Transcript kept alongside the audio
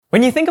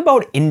When you think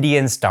about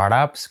Indian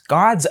startups,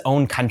 God's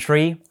own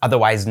country,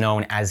 otherwise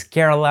known as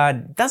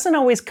Kerala, doesn't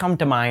always come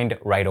to mind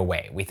right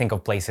away. We think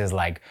of places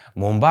like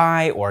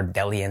Mumbai or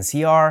Delhi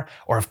NCR,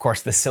 or of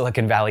course the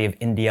Silicon Valley of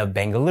India,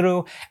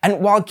 Bengaluru. And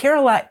while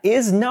Kerala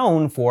is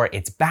known for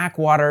its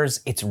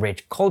backwaters, its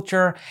rich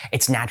culture,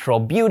 its natural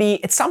beauty,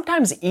 it's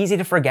sometimes easy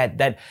to forget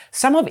that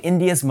some of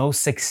India's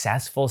most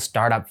successful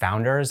startup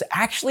founders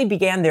actually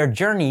began their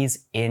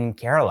journeys in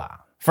Kerala.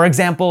 For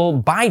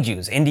example,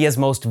 Byju's, India's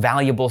most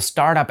valuable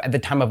startup at the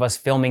time of us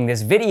filming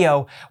this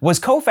video, was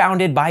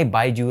co-founded by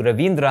Baiju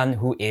Ravindran,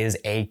 who is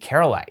a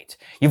Keralite.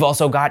 You've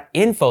also got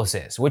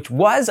Infosys, which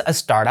was a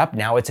startup,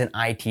 now it's an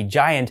IT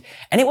giant,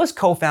 and it was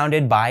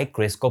co-founded by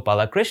Chris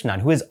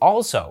Gopalakrishnan, who is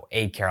also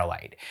a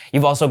Keralite.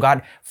 You've also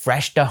got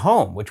Fresh to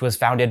Home, which was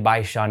founded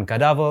by Sean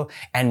Kadaval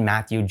and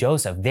Matthew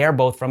Joseph. They're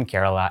both from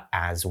Kerala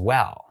as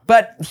well.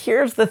 But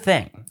here's the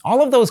thing.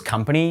 All of those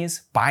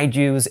companies,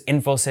 Byju's,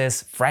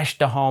 Infosys, Fresh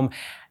to Home,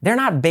 they're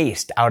not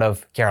based out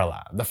of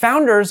Kerala. The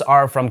founders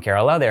are from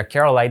Kerala, they're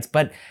Keralites,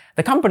 but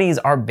the companies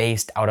are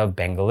based out of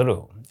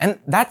Bengaluru. And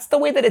that's the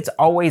way that it's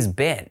always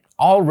been.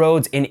 All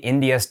roads in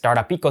India's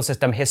startup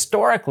ecosystem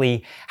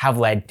historically have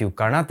led to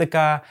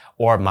Karnataka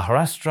or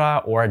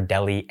Maharashtra or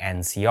Delhi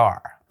NCR.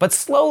 But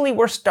slowly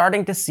we're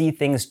starting to see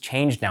things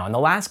change now. In the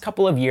last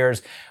couple of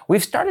years,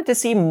 we've started to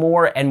see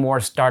more and more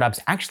startups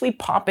actually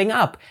popping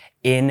up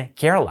in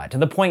Kerala, to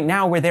the point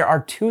now where there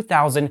are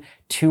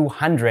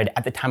 2,200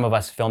 at the time of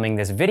us filming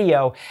this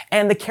video,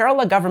 and the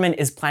Kerala government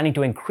is planning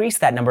to increase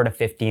that number to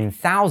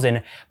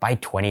 15,000 by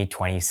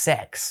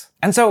 2026.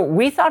 And so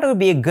we thought it would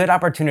be a good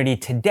opportunity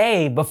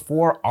today,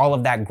 before all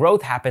of that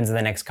growth happens in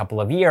the next couple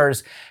of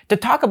years, to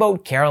talk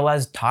about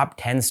Kerala's top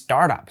 10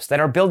 startups that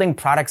are building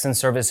products and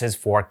services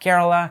for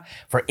Kerala,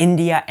 for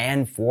India,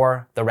 and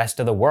for the rest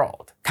of the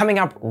world. Coming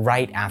up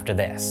right after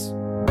this.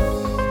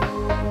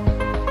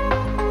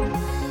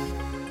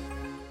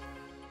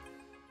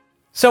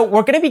 So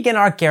we're going to begin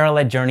our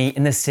Kerala journey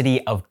in the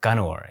city of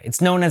Kannur. It's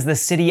known as the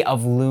city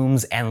of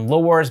looms and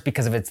lures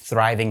because of its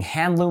thriving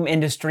handloom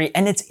industry,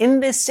 and it's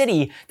in this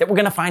city that we're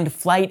going to find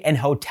flight and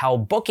hotel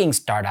booking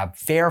startup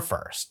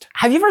FareFirst.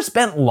 Have you ever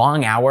spent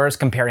long hours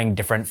comparing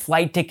different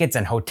flight tickets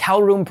and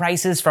hotel room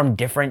prices from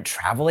different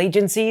travel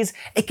agencies?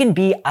 It can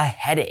be a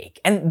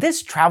headache, and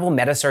this travel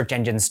meta search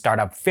engine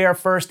startup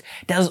FareFirst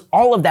does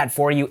all of that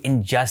for you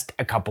in just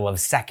a couple of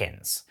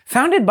seconds.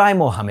 Founded by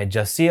Mohammed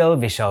Jasil,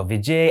 Vishal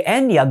Vijay,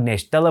 and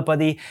Yagnesh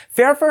Talapady,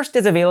 FareFirst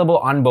is available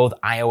on both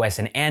iOS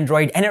and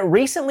Android, and it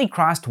recently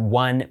crossed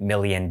 1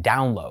 million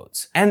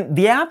downloads. And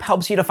the app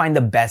helps you to find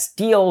the best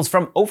deals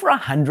from over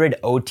 100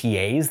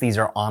 OTAs, these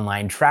are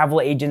online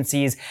travel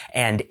agencies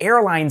and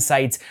airline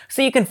sites,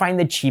 so you can find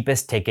the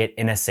cheapest ticket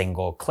in a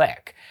single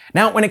click.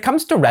 Now, when it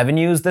comes to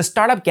revenues, the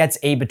startup gets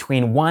a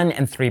between 1%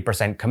 and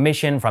 3%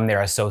 commission from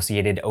their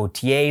associated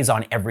OTAs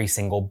on every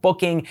single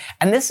booking,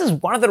 and this is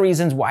one of the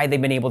reasons why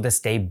they've been able to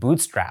stay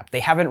bootstrapped. They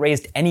haven't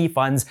raised any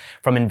funds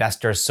from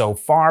investors so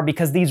far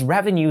because these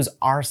revenues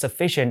are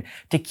sufficient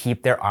to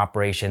keep their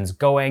operations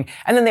going,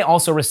 and then they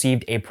also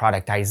received a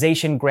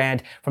productization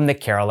grant from the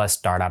Kerala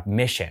Startup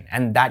Mission,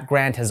 and that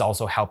grant has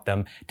also helped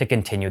them to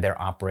continue their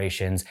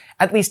operations,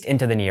 at least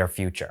into the near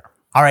future.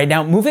 All right,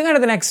 now moving on to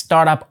the next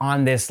startup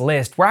on this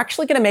list, we're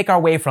actually going to make our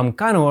way from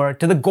Kannur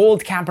to the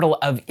gold capital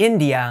of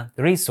India,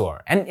 Thrissur.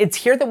 And it's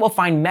here that we'll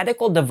find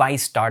medical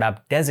device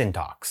startup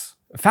Desintox.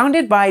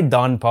 Founded by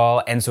Don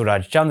Paul and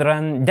Suraj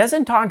Chandran,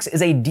 Desintox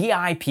is a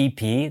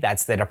DIPP,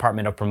 that's the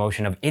Department of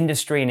Promotion of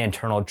Industry and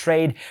Internal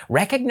Trade,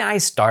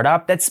 recognized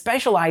startup that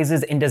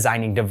specializes in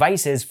designing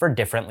devices for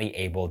differently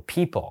abled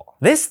people.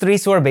 This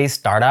Thrissur-based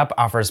startup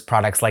offers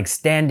products like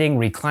standing,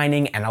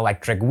 reclining, and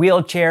electric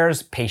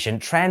wheelchairs,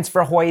 patient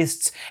transfer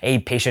hoists, a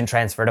patient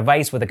transfer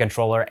device with a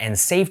controller and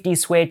safety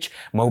switch,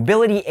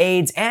 mobility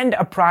aids, and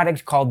a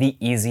product called the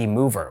Easy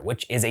Mover,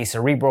 which is a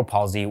cerebral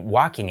palsy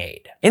walking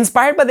aid.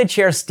 Inspired by the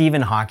chair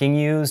Stephen Hawking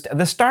used,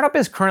 the startup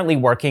is currently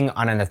working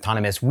on an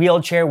autonomous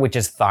wheelchair which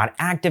is thought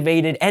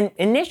activated, and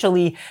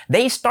initially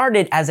they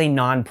started as a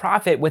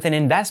non-profit with an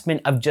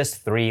investment of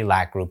just 3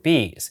 lakh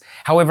rupees.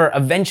 However,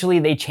 eventually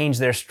they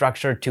changed their structure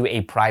to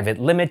a private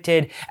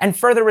limited and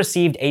further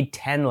received a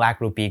 10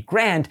 lakh rupee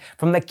grant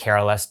from the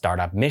Kerala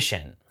Startup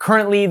Mission.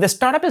 Currently, the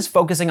startup is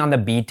focusing on the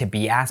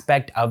B2B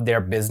aspect of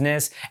their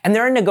business, and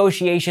they're in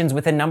negotiations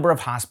with a number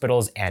of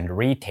hospitals and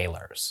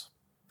retailers.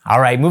 All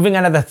right, moving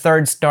on to the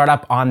third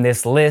startup on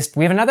this list,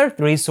 we have another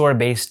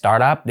Thrissur-based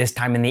startup, this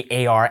time in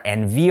the AR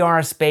and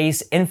VR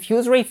space,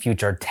 Infusory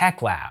Future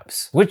Tech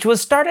Labs, which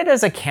was started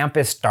as a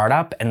campus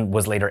startup and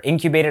was later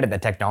incubated at the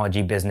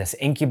Technology Business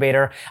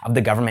Incubator of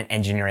the Government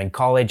Engineering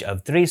College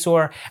of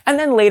Thrissur, and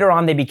then later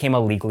on they became a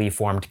legally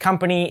formed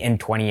company in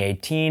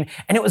 2018,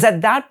 and it was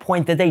at that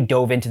point that they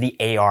dove into the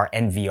AR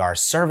and VR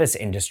service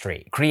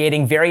industry,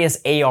 creating various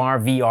AR,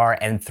 VR,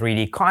 and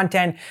 3D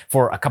content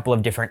for a couple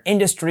of different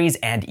industries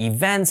and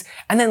events, months,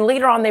 and then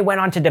later on they went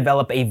on to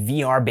develop a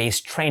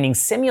VR-based training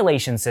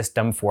simulation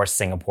system for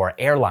Singapore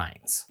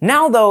Airlines.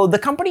 Now though, the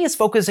company is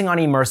focusing on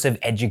immersive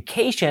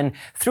education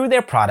through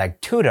their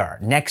product Tutor,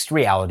 Next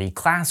Reality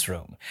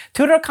Classroom.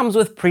 Tutor comes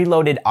with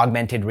preloaded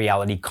augmented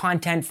reality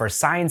content for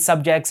science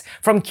subjects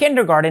from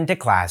kindergarten to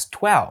class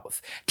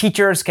 12.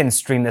 Teachers can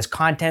stream this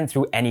content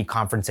through any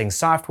conferencing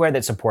software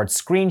that supports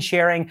screen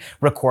sharing,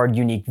 record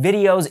unique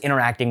videos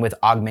interacting with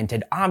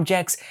augmented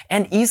objects,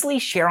 and easily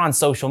share on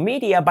social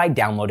media by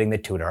downloading the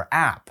Tutor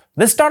app.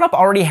 The startup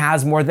already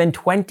has more than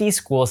 20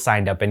 schools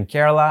signed up in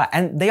Kerala,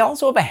 and they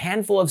also have a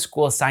handful of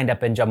schools signed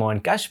up in Jammu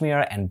and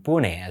Kashmir and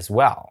Pune as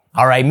well.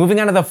 Alright, moving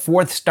on to the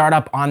fourth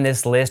startup on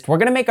this list, we're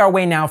gonna make our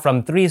way now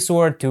from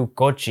Thrissur to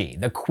Kochi,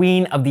 the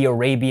Queen of the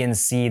Arabian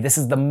Sea. This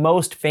is the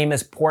most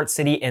famous port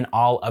city in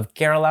all of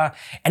Kerala,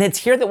 and it's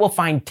here that we'll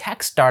find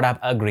tech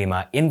startup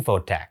Agrima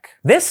Infotech.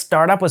 This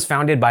startup was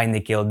founded by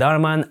Nikhil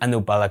Dharman,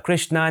 Anupala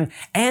Krishnan,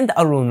 and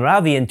Arun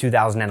Ravi in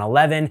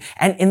 2011,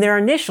 and in their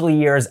initial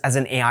years as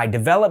an AI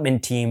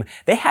development team,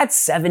 they had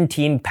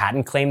 17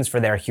 patent claims for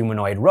their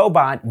humanoid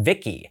robot,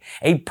 Vicky,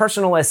 a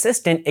personal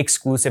assistant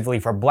exclusively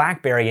for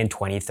BlackBerry in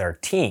 2013.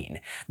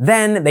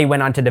 Then they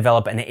went on to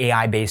develop an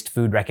AI-based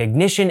food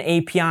recognition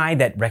API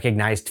that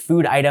recognized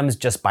food items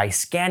just by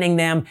scanning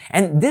them,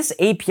 and this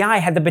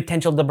API had the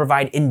potential to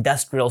provide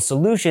industrial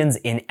solutions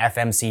in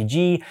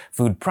FMCG,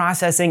 food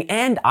processing,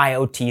 and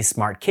IoT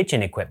smart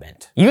kitchen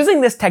equipment.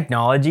 Using this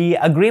technology,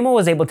 Agrima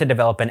was able to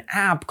develop an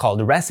app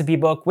called Recipe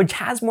Book, which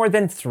has more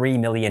than 3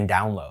 million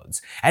downloads.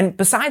 And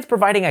besides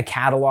providing a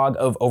catalog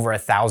of over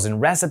 1,000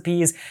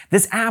 recipes,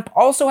 this app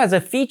also has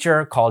a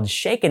feature called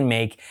Shake and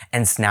Make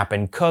and Snap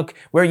and Cook,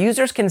 where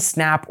users can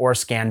snap or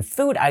scan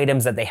food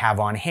items that they have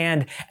on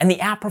hand, and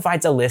the app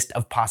provides a list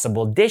of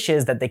possible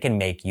dishes that they can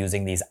make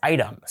using these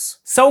items.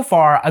 So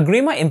far,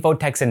 Agrima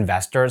Infotech's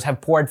investors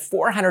have poured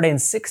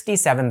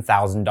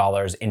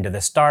 $467,000 into the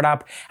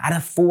startup at a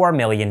 $4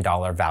 million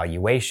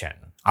valuation.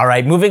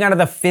 Alright, moving on to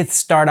the fifth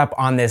startup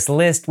on this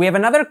list, we have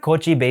another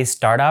Kochi-based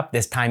startup,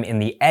 this time in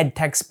the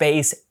edtech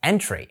space,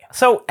 Entry.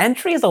 So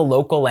Entry is a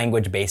local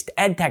language-based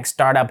edtech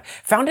startup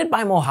founded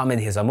by Mohammed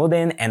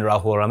Hisamuddin and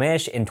Rahul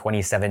Ramesh in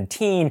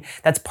 2017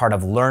 that's part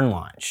of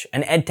LearnLaunch,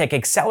 an edtech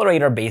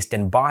accelerator based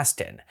in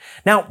Boston.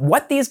 Now,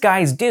 what these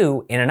guys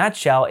do, in a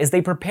nutshell, is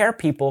they prepare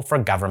people for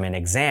government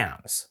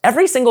exams.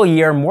 Every single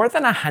year, more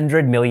than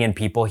 100 million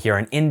people here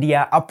in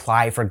India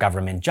apply for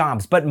government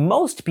jobs, but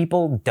most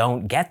people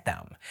don't get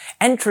them.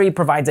 Entry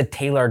provides a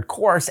tailored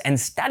course and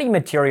study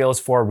materials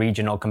for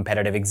regional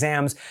competitive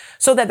exams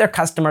so that their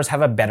customers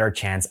have a better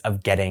chance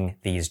of getting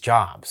these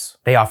jobs.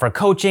 They offer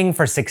coaching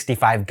for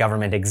 65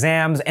 government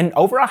exams and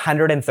over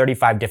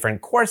 135 different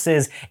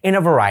courses in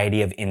a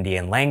variety of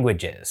Indian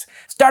languages.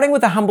 Starting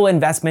with a humble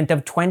investment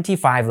of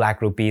 25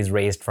 lakh rupees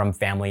raised from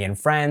family and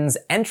friends,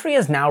 Entry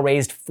has now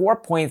raised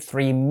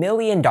 $4.3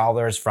 million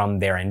from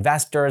their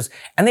investors,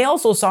 and they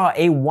also saw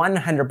a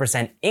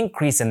 100%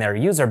 increase in their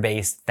user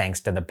base thanks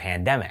to the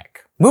pandemic.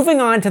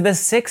 Moving on to the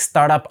sixth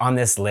startup on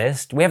this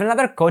list, we have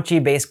another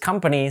Kochi-based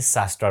company,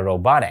 Sastra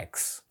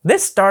Robotics.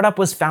 This startup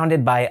was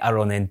founded by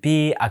Aronin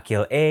P,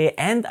 Akhil A,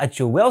 and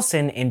Achu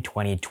Wilson in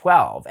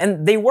 2012,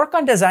 and they work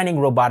on designing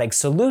robotic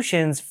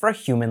solutions for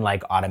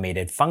human-like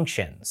automated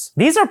functions.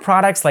 These are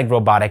products like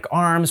robotic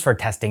arms for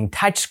testing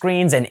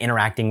touchscreens and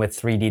interacting with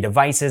 3D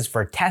devices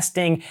for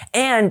testing,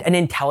 and an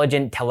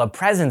intelligent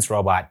telepresence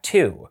robot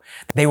too.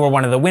 They were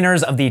one of the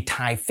winners of the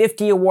TIE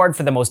 50 award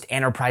for the most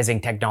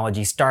enterprising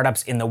technology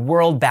startups in the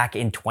world back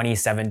in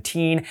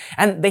 2017,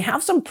 and they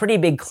have some pretty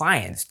big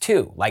clients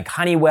too, like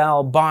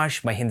Honeywell,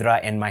 Bosch, Mahindra &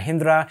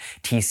 Mahindra,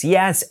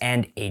 TCS,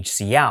 and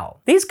HCL.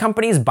 These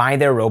companies buy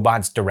their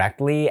robots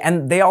directly,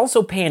 and they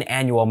also pay an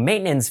annual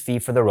maintenance fee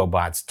for the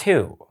robots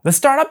too. The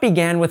startup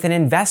began with an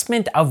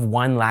investment of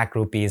 1 lakh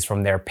rupees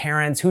from their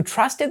parents who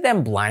trusted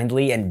them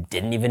blindly and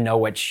didn't even know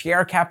what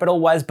share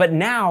capital was, but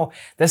now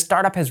the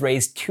startup has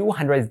raised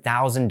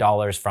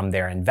 $200,000 from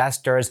their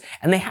investors,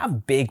 and they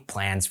have big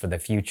plans for the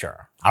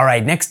future.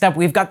 Alright, next up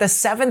we've got the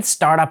seventh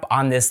startup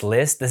on this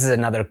list. This is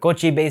another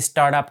Kochi-based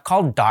startup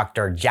called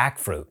Dr.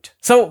 Jackfruit.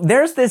 So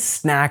there's this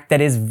snack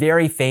that is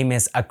very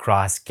famous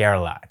across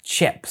Kerala,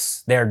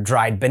 chips. They're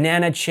dried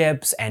banana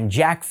chips and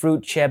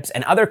jackfruit chips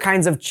and other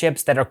kinds of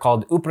chips that are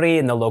called upri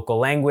in the local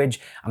language.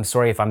 I'm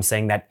sorry if I'm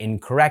saying that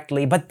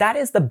incorrectly, but that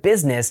is the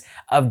business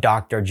of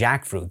Dr.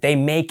 Jackfruit. They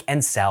make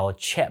and sell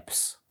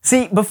chips.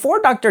 See,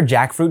 before Dr.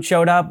 Jackfruit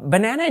showed up,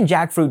 banana and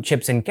jackfruit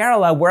chips in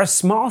Kerala were a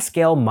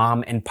small-scale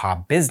mom and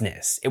pop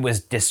business. It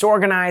was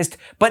disorganized,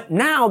 but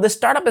now the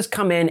startup has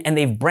come in and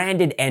they've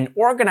branded and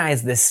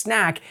organized this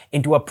snack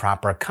into a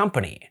proper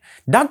company.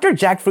 Dr.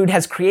 Jackfruit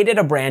has created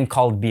a brand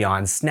called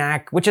Beyond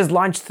Snack, which has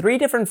launched 3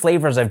 different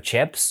flavors of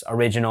chips,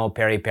 original,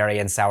 peri-peri,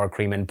 and sour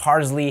cream and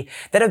parsley,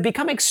 that have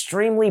become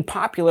extremely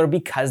popular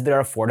because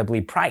they're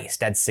affordably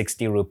priced at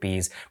 60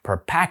 rupees per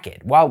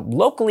packet, while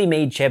locally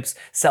made chips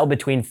sell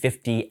between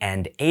 50 70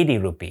 and 80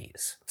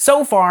 rupees.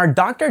 So far,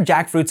 Dr.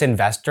 Jackfruit's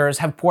investors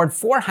have poured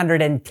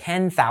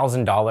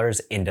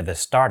 $410,000 into the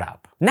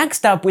startup.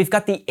 Next up, we've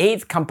got the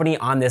 8th company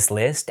on this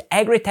list,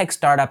 agri-tech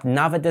startup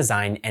Nava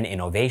Design and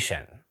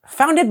Innovation.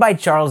 Founded by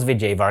Charles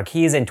Vijay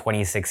Varghese in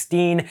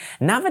 2016,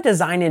 Nava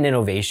Design and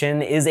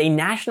Innovation is a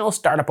National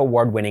Startup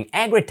Award-winning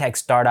agri-tech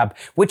startup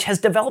which has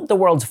developed the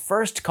world's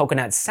first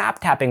coconut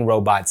sap-tapping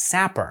robot,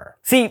 Sapper.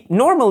 See,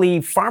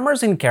 normally,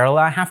 farmers in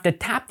Kerala have to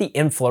tap the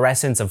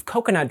inflorescence of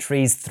coconut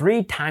trees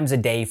 3 times a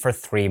day for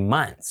 3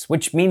 months,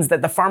 which means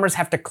that the farmers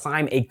have to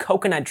climb a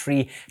coconut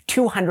tree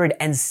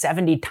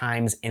 270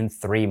 times in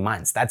 3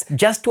 months. That's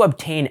just to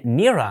obtain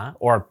nira,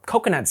 or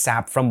coconut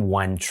sap, from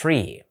one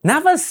tree.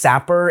 Nava's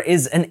Sapper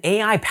is an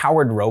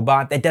AI-powered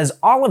robot that does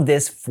all of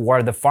this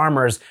for the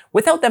farmers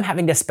without them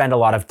having to spend a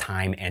lot of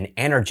time and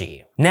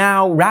energy.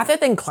 Now, rather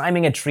than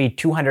climbing a tree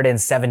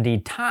 270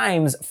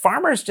 times,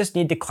 farmers just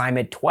need to climb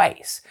it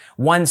twice.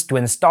 Once to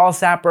install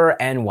Sapper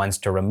and once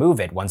to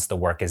remove it once the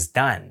work is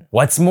done.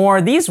 What's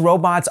more, these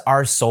robots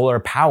are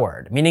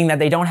solar-powered, meaning that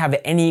they don't have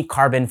any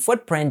carbon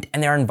footprint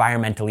and they're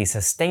environmentally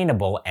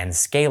sustainable and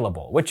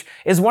scalable, which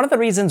is one of the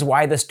reasons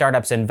why the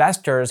startup's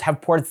investors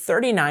have poured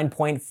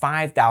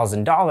 $39.5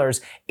 thousand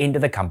into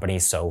the company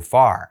so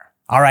far.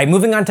 Alright,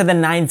 moving on to the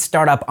 9th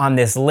startup on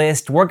this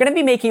list, we're going to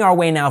be making our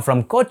way now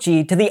from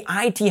Kochi to the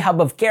IT hub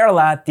of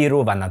Kerala,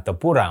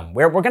 Thiruvananthapuram,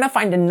 where we're going to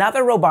find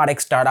another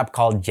robotics startup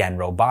called Gen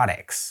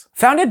Robotics.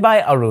 Founded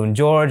by Arun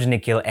George,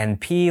 Nikhil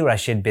NP,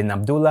 Rashid bin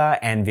Abdullah,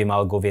 and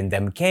Vimal Govind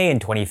MK in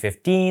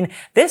 2015,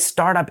 this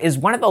startup is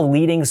one of the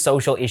leading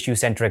social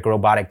issue-centric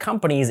robotic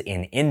companies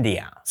in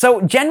India.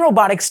 So Gen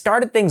Robotics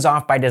started things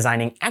off by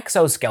designing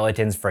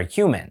exoskeletons for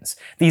humans.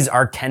 These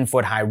are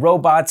 10-foot-high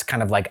robots,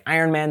 kind of like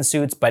Iron Man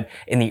suits, but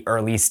in the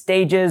early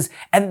stages,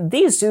 and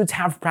these suits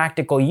have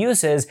practical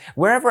uses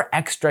wherever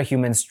extra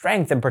human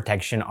strength and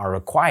protection are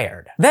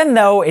required. Then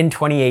though, in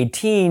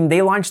 2018,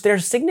 they launched their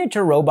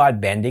signature robot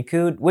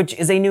Bandicoot, which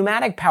is a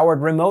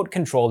pneumatic-powered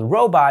remote-controlled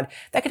robot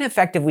that can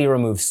effectively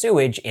remove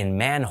sewage in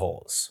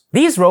manholes.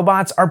 These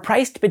robots are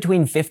priced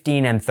between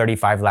 15 and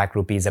 35 lakh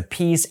rupees a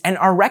piece and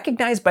are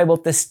recognized by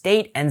both the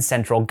state and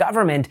central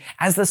government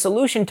as the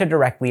solution to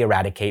directly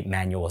eradicate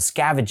manual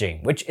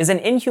scavenging, which is an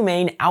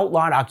inhumane,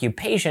 outlawed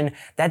occupation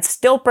that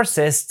still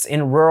persists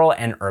in rural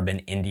and urban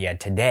India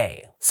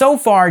today. So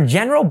far,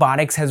 Gen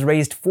Robotics has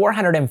raised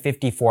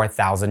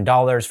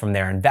 $454,000 from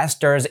their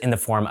investors in the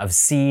form of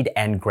seed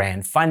and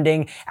grant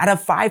funding at a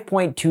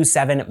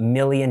 $5.27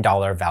 million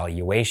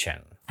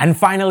valuation. And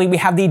finally, we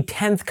have the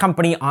 10th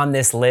company on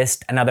this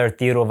list, another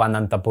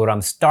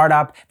Thiruvananthapuram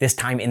startup, this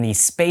time in the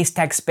space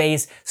tech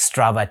space,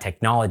 Strava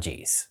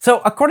Technologies.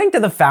 So according to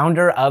the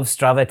founder of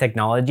Strava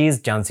Technologies,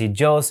 Jhansi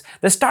Jose,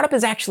 the startup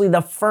is actually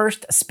the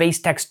first space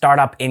tech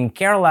startup in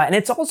Kerala, and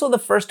it's also the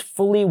first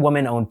fully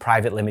woman-owned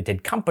private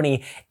limited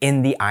company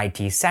in the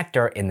IT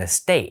sector in the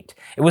state.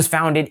 It was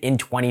founded in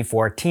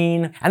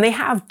 2014, and they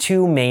have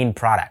 2 main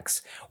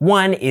products.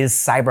 One is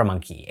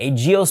CyberMonkey, a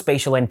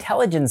geospatial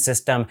intelligence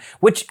system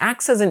which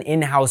acts as an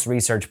in-house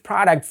research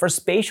product for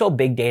spatial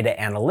big data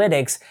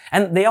analytics,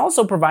 and they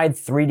also provide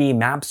 3D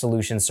map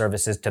solution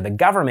services to the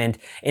government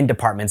in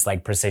departments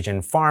like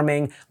precision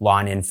farming, law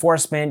and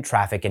enforcement,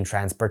 traffic and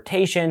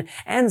transportation,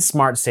 and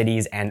smart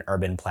cities and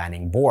urban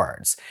planning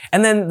boards.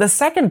 And then the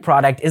second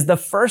product is the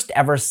first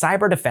ever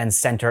cyber defense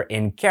center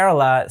in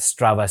Kerala,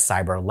 Strava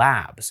Cyber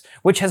Labs,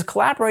 which has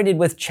collaborated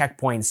with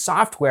Checkpoint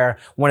Software,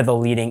 one of the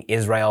leading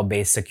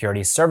Israel-based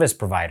security service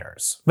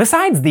providers.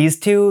 Besides these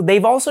 2,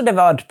 they've also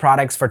developed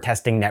products for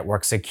testing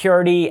network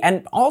security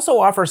and also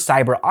offer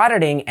cyber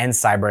auditing and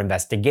cyber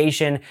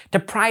investigation to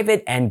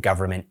private and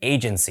government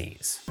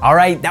agencies.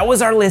 Alright, that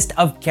was our list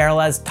of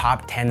Kerala's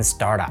top 10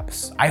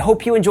 startups. I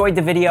hope you enjoyed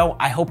the video,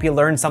 I hope you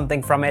learned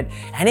something from it,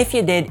 and if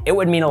you did, it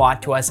would mean a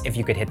lot to us if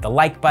you could hit the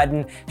like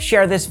button,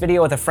 share this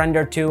video with a friend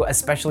or 2,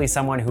 especially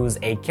someone who's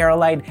a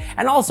Keralite,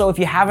 and also if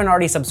you haven't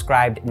already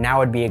subscribed, now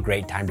would be a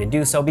great time to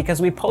do so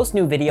because we post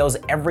new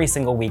videos every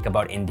single week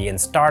about Indian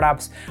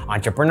startups,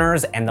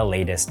 entrepreneurs, and the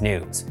latest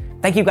news.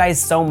 Thank you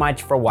guys so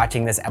much for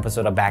watching this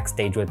episode of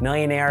Backstage with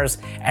Millionaires,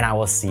 and I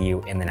will see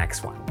you in the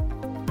next one.